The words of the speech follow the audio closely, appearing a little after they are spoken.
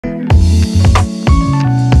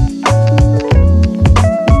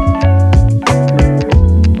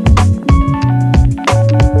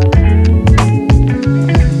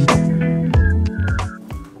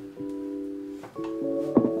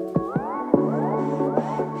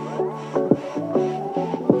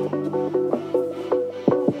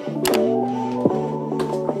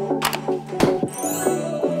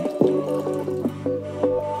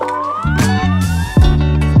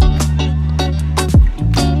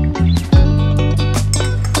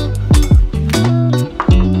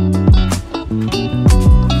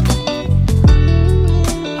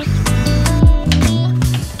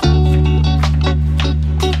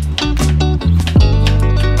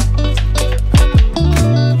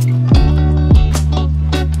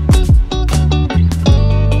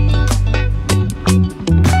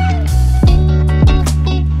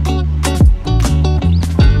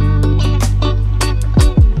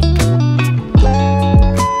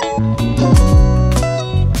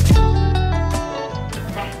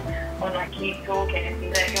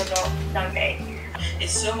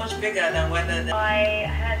I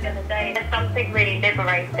heard the other day there's something really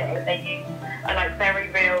liberating that they use are like very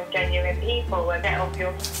real, genuine people and get off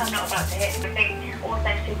your... I'm not about to hit. I think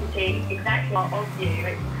authenticity is exactly what of you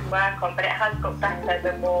it can work on, but it has got better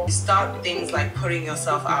the more... You start things like putting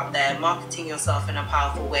yourself out there, marketing yourself in a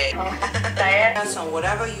powerful way. Say it. And so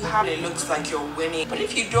whatever you have, it looks like you're winning. But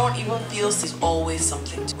if you don't even feel, there's always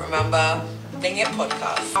something to remember. Bring It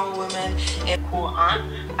podcast. Our women in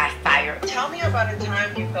Quran are fire. Tell me about a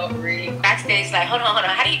time you felt really backstage, like, hold on,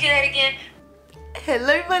 how do you do that again?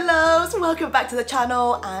 Hello my loves, welcome back to the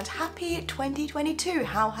channel and happy 2022.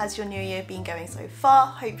 How has your new year been going so far?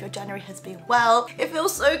 Hope your January has been well. It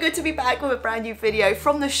feels so good to be back with a brand new video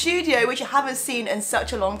from the studio, which I haven't seen in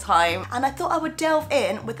such a long time. And I thought I would delve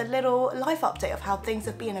in with a little life update of how things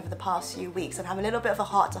have been over the past few weeks and have a little bit of a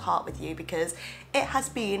heart-to-heart with you because it has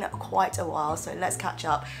been quite a while. So let's catch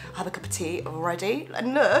up, have a cup of tea already.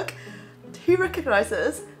 And look, who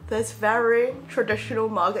recognises this very traditional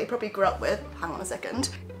mug that you probably grew up with? Hang on a second.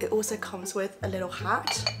 It also comes with a little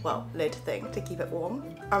hat, well, lid thing to keep it warm.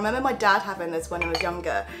 I remember my dad having this when I was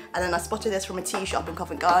younger, and then I spotted this from a tea shop in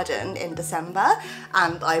Covent Garden in December,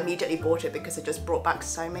 and I immediately bought it because it just brought back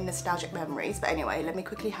so many nostalgic memories. But anyway, let me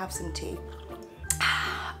quickly have some tea.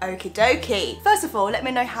 Okie dokie. First of all, let me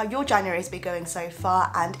know how your January has been going so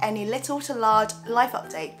far and any little to large life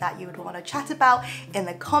update that you would want to chat about in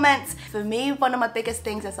the comments. For me, one of my biggest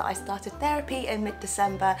things is that I started therapy in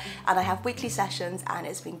mid-December and I have weekly sessions and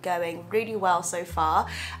it's been going really well so far.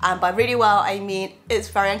 And by really well, I mean it's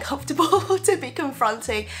very uncomfortable to be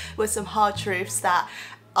confronting with some hard truths that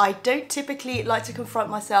I don't typically like to confront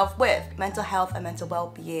myself with. Mental health and mental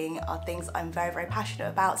well-being are things I'm very, very passionate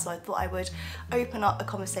about, so I thought I would open up a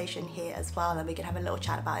conversation here as well and we can have a little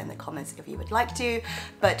chat about it in the comments if you would like to.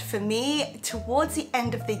 But for me, towards the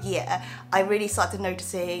end of the year, I really started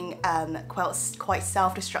noticing quite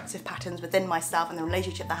self-destructive patterns within myself and the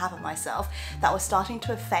relationship that I have with myself that was starting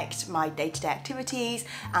to affect my day-to-day activities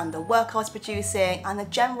and the work I was producing and the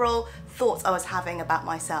general thoughts I was having about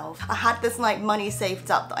myself. I had this like money saved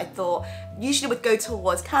up that I thought usually would go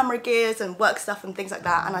towards camera gears and work stuff and things like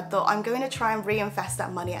that, and I thought I'm going to try and reinvest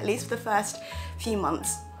that money at least for the first few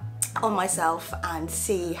months on myself and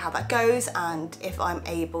see how that goes, and if I'm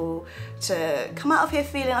able to come out of here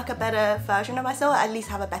feeling like a better version of myself, at least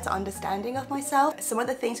have a better understanding of myself. Some of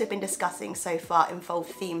the things we've been discussing so far involve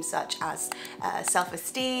themes such as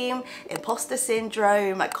self-esteem, imposter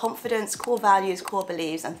syndrome, like confidence, core values, core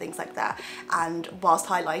beliefs and things like that, and whilst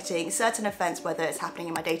highlighting certain events, whether it's happening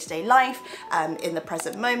in my day-to-day life, in the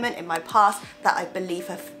present moment, in my past, that I believe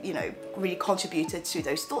have, you know, really contributed to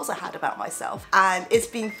those thoughts I had about myself. And it's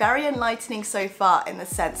been very enlightening so far in the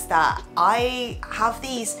sense that I have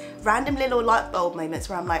these random little light bulb moments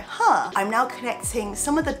where I'm like, I'm now connecting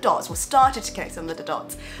some of the dots, or started to connect some of the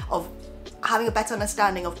dots of having a better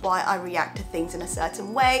understanding of why I react to things in a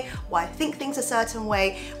certain way, why I think things a certain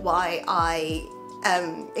way, why I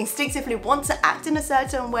instinctively want to act in a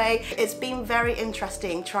certain way. It's been very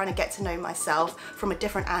interesting trying to get to know myself from a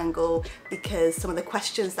different angle because some of the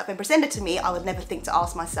questions that have been presented to me I would never think to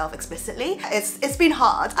ask myself explicitly. It's been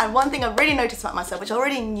hard, and one thing I really noticed about myself, which I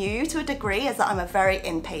already knew to a degree, is that I'm a very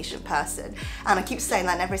impatient person, and I keep saying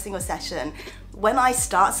that in every single session. When I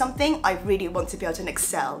start something, I really want to be able to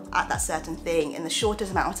excel at that certain thing in the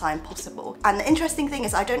shortest amount of time possible. And the interesting thing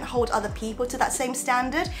is I don't hold other people to that same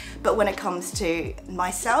standard, but when it comes to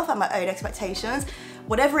myself and my own expectations,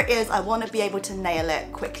 whatever it is, I want to be able to nail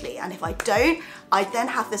it quickly. And if I don't, I then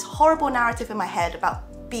have this horrible narrative in my head about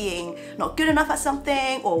being not good enough at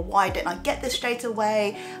something, or why didn't I get this straight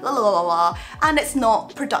away, la la la la, and it's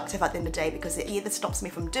not productive at the end of the day because it either stops me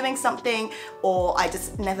from doing something or I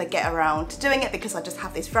just never get around to doing it because I just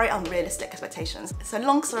have these very unrealistic expectations. So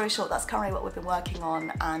long story short, that's currently what we've been working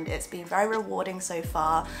on and it's been very rewarding so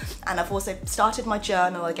far. And I've also started my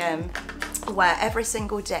journal again, where every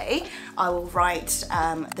single day I will write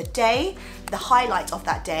the day, the highlight of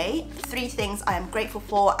that day, 3 things I am grateful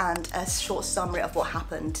for, and a short summary of what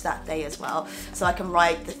happened that day as well. So I can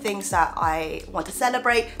write the things that I want to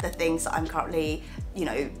celebrate, the things that I'm currently, you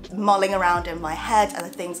know, mulling around in my head, and the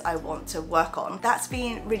things I want to work on. That's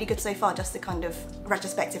been really good so far, just to kind of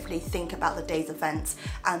retrospectively think about the day's events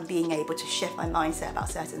and being able to shift my mindset about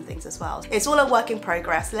certain things as well. It's all a work in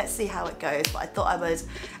progress. Let's see how it goes, but I thought I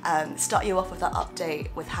would start you off with that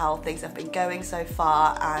update with how things have been going so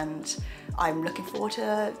far, and I'm looking forward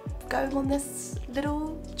to going on this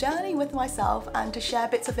little journey with myself and to share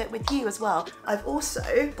bits of it with you as well. I've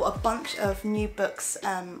also bought a bunch of new books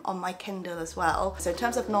on my Kindle as well. So in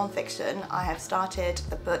terms of non-fiction, I have started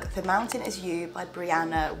the book The Mountain Is You by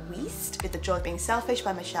Brianna Wiest, with The Joy of Being Selfish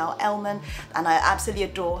by Michelle Elman, and I absolutely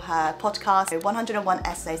adore her podcast, 101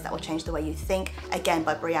 Essays That Will Change the Way You Think, again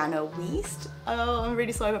by Brianna Wiest. Oh, I'm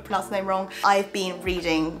really sorry if I pronounced the name wrong. I've been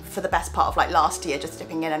reading for the best part of like last year, just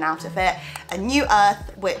dipping in and out of it. A New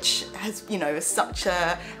Earth, which has, you know, is such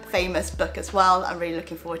a famous book as well. I'm really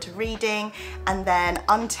looking forward to reading. And then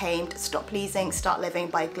Untamed, Stop Pleasing, Start Living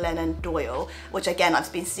by Glennon Doyle, which again,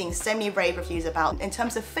 I've been seeing so many rave reviews about. In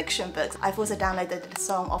terms of fiction books, I've also downloaded The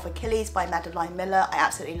Song of Achilles by Madeline Miller. I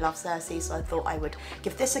absolutely love Circe, so I thought I would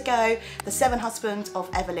give this a go. The Seven Husbands of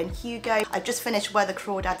Evelyn Hugo. I've just finished Where the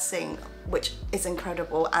Crawdads Sing, which is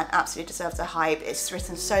incredible and absolutely deserves a hype. It's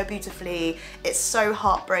written so beautifully, it's so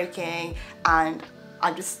heartbreaking, and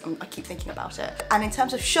I keep thinking about it. And in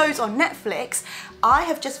terms of shows on Netflix, I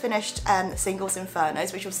have just finished Singles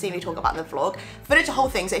Infernos, which you'll see me talk about in the vlog. Finished the whole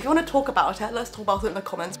thing, so if you want to talk about it, let's talk about it in the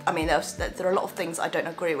comments. I mean, there are a lot of things I don't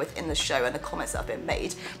agree with in the show and the comments that have been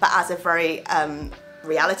made, but as a very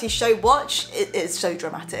reality show watch, it is so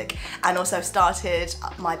dramatic. And also I've started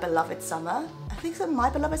My Beloved Summer. I think it's My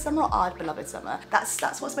Beloved Summer or Our Beloved Summer.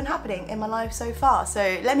 That's what's been happening in my life so far.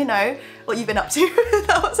 So let me know what you've been up to.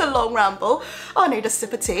 That was a long ramble. I need a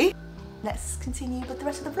sip of tea. Let's continue with the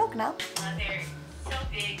rest of the vlog now. They're so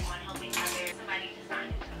big on helping others. Somebody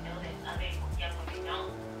designed to know that other young women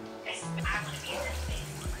don't. I want to be in this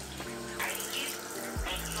space. Are you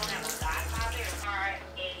and you don't have a godfather or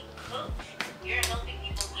a coach? You're helping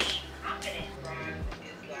people be confident.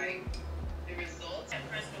 It's like the results That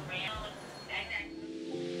personal brand.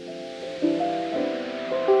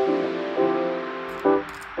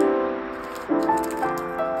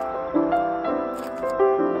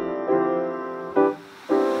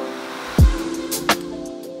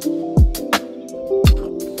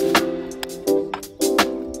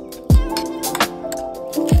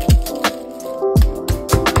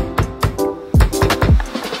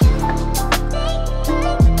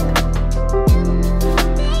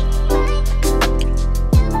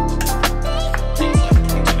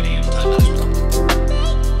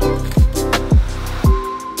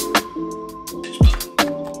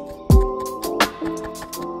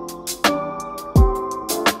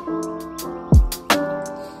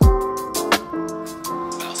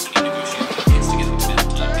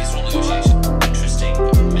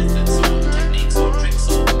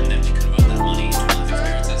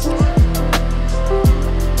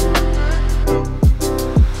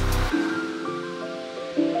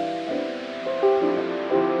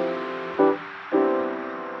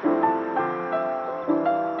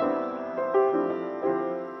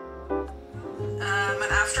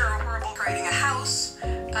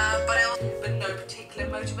 but no particular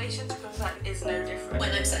motivation, because that is no different.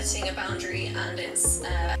 When I'm setting a boundary and it's,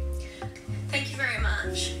 thank you very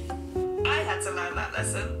much. I had to learn that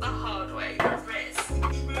lesson the hard way. Risk. True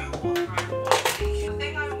or right? The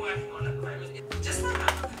thing I'm working on at the moment is just that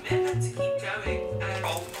amount of commitment to keep going.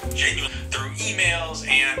 All genuine through emails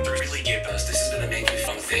and through really give us. This is gonna make a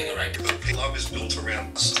fun thing, right? Love is built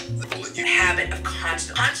around us. The habit of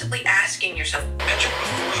constantly asking yourself. Mentioned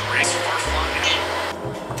before the race far flung.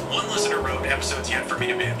 One listener wrote episodes yet for me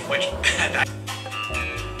to binge, which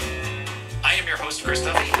I am your host, Chris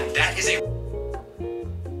Duffy, and that is a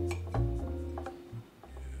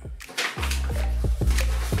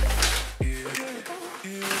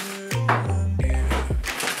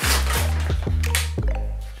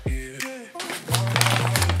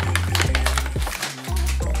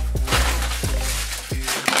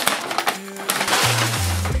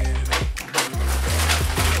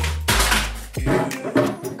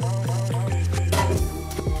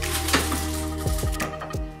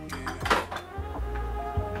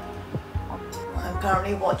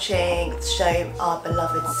currently watching the show Our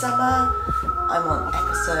Beloved Summer. I'm on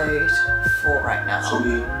episode 4 right now.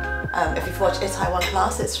 If you've watched Itaewon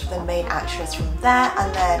Class, it's the main actress from there,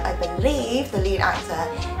 and then I believe the lead actor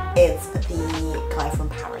is the guy from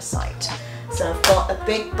Parasite. So I've got a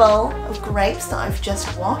big bowl of grapes that I've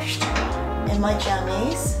just washed in my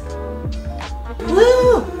jammies.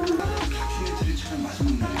 Woo!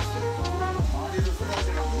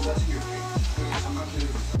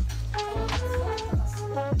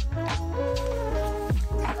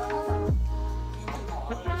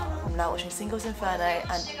 I'm now watching Singles Inferno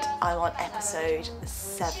and I'm on episode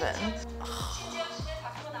 7. Oh,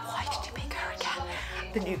 why did you pick her again?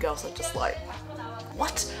 The new girls are just like,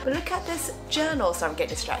 what? But look at this journal, so I'm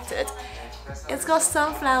getting distracted. It's got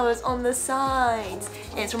sunflowers on the sides.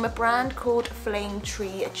 It's from a brand called Flame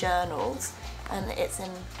Tree Journals, and it's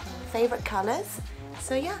in favourite colours.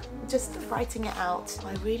 So yeah, just writing it out.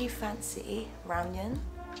 I really fancy ramyun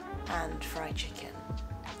and fried chicken.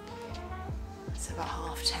 It's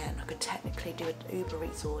about 10:30. I could technically do an Uber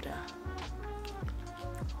Eats order.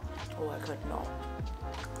 Or I could not.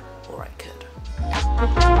 Or I could.